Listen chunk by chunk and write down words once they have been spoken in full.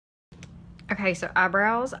Okay, so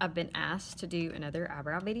eyebrows. I've been asked to do another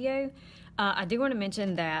eyebrow video. I do want to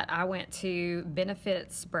mention that I went to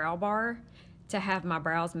Benefit's Brow Bar to have my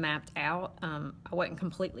brows mapped out. I wasn't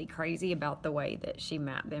completely crazy about the way that she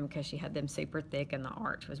mapped them because she had them super thick and the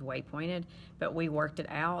arch was way pointed, but we worked it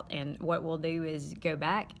out, and what we'll do is go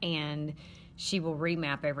back and she will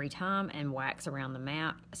remap every time and wax around the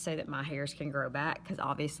map so that my hairs can grow back, because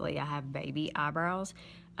obviously I have baby eyebrows.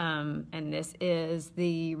 And this is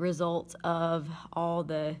the result of all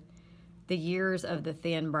the years of the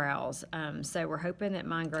thin brows. So we're hoping that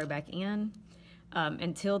mine grow back in.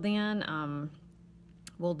 Until then,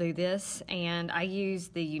 we'll do this. And I use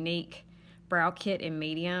the Younique brow kit in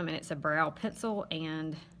medium, and it's a brow pencil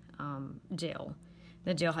and gel.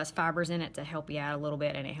 The gel has fibers in it to help you out a little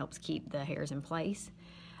bit, and it helps keep the hairs in place.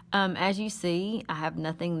 As you see, I have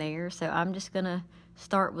nothing there, so I'm just gonna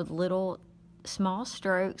start with little small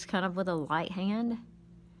strokes, kind of with a light hand.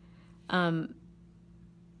 My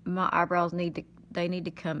eyebrows need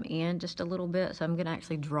to come in just a little bit, so I'm gonna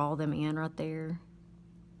actually draw them in right there.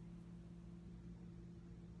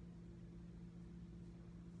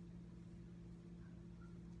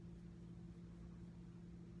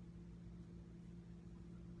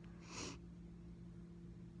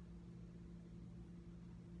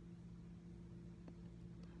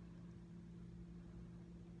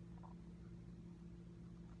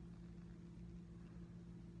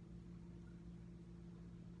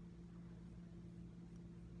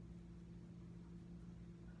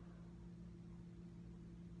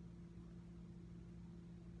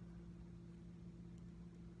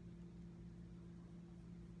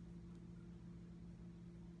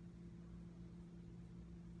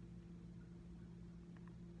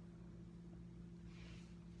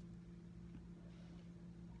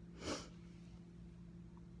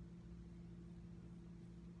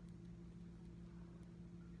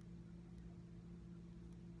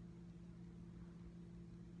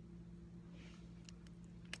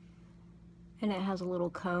 And it has a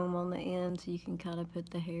little comb on the end, so you can kind of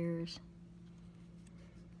put the hairs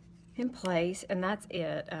in place. And that's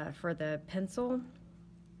it for the pencil.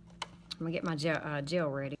 I'm gonna get my gel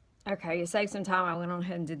ready. Okay, to save some time, I went on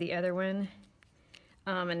ahead and did the other one.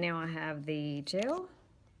 And now I have the gel,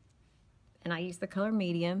 and I use the color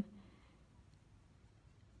medium.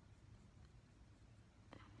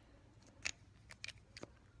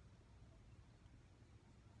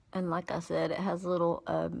 And like I said, it has little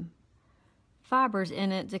fibers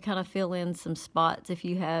in it to kind of fill in some spots if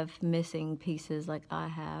you have missing pieces like I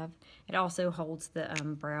have. It also holds the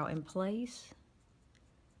brow in place.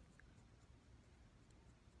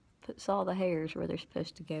 Puts all the hairs where they're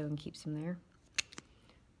supposed to go and keeps them there.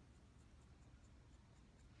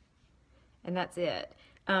 And that's it.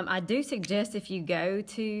 I do suggest if you go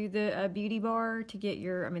to the beauty bar to get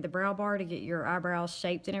your, the brow bar to get your eyebrows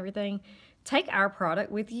shaped and everything, take our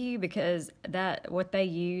product with you, because what they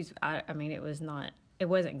use, it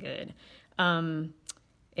wasn't good.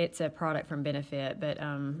 It's a product from Benefit, but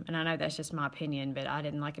and I know that's just my opinion, but I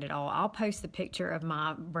didn't like it at all. I'll post the picture of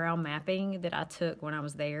my brow mapping that I took when I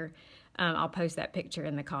was there. I'll post that picture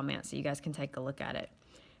in the comments so you guys can take a look at it.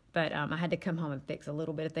 But I had to come home and fix a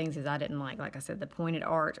little bit of things, because I didn't like I said, the pointed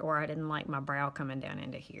arch, or I didn't like my brow coming down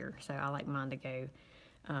into here. So I like mine to go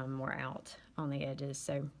more out on the edges.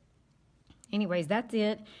 So anyways, that's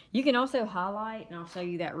it. You can also highlight, and I'll show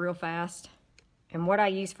you that real fast. And what I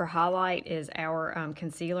use for highlight is our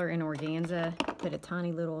concealer in Organza. Put a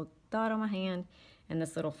tiny little dot on my hand and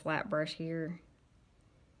this little flat brush here.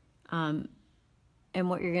 And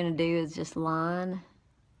what you're going to do is just line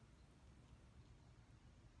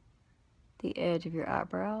the edge of your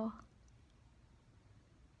eyebrow.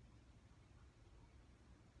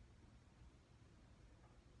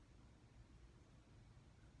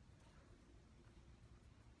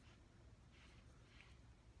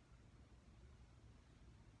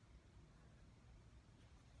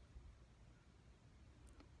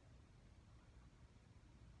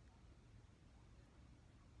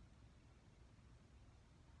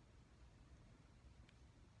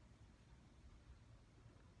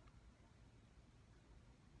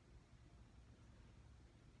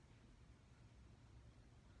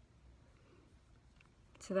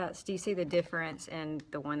 So do you see the difference in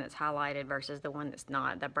the one that's highlighted versus the one that's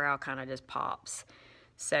not? The brow kind of just pops.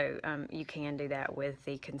 So you can do that with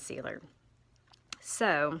the concealer.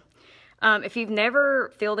 So if you've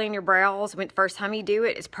never filled in your brows, when the first time you do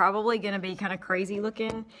it, it's probably going to be kind of crazy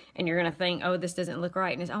looking, and you're going to think, oh, this doesn't look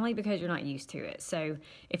right, and it's only because you're not used to it. So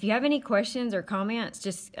if you have any questions or comments,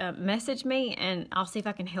 just message me, and I'll see if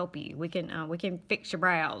I can help you. We can fix your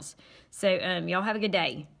brows. So y'all have a good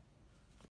day.